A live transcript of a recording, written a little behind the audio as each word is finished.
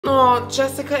Oh,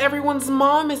 Jessica, everyone's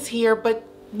mom is here, but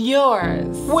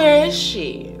yours. Where is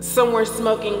she? Somewhere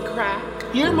smoking crack?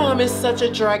 Your mom is such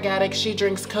a drug addict, she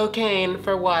drinks cocaine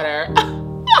for water.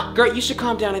 Girl, you should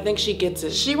calm down. I think she gets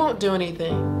it. She won't do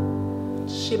anything.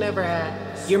 She never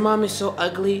has. Your mom is so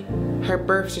ugly, her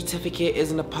birth certificate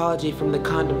is an apology from the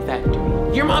condom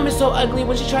factory. Your mom is so ugly,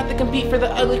 when she tried to compete for the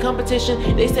ugly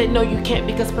competition, they said no, you can't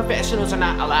because professionals are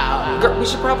not allowed. Girl, we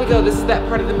should probably go. This is that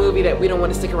part of the movie that we don't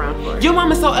want to stick around for. Your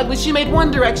mom is so ugly, she made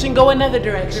one direction go another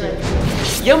direction.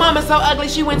 Your mom is so ugly,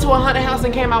 she went to a haunted house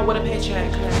and came out with a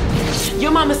paycheck.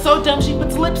 Your mom is so dumb, she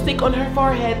puts lipstick on her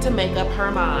forehead to make up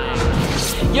her mind.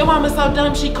 Your mom is so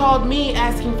dumb, she called me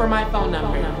asking for my phone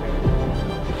number.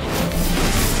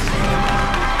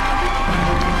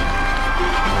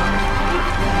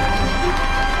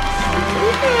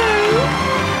 Okay.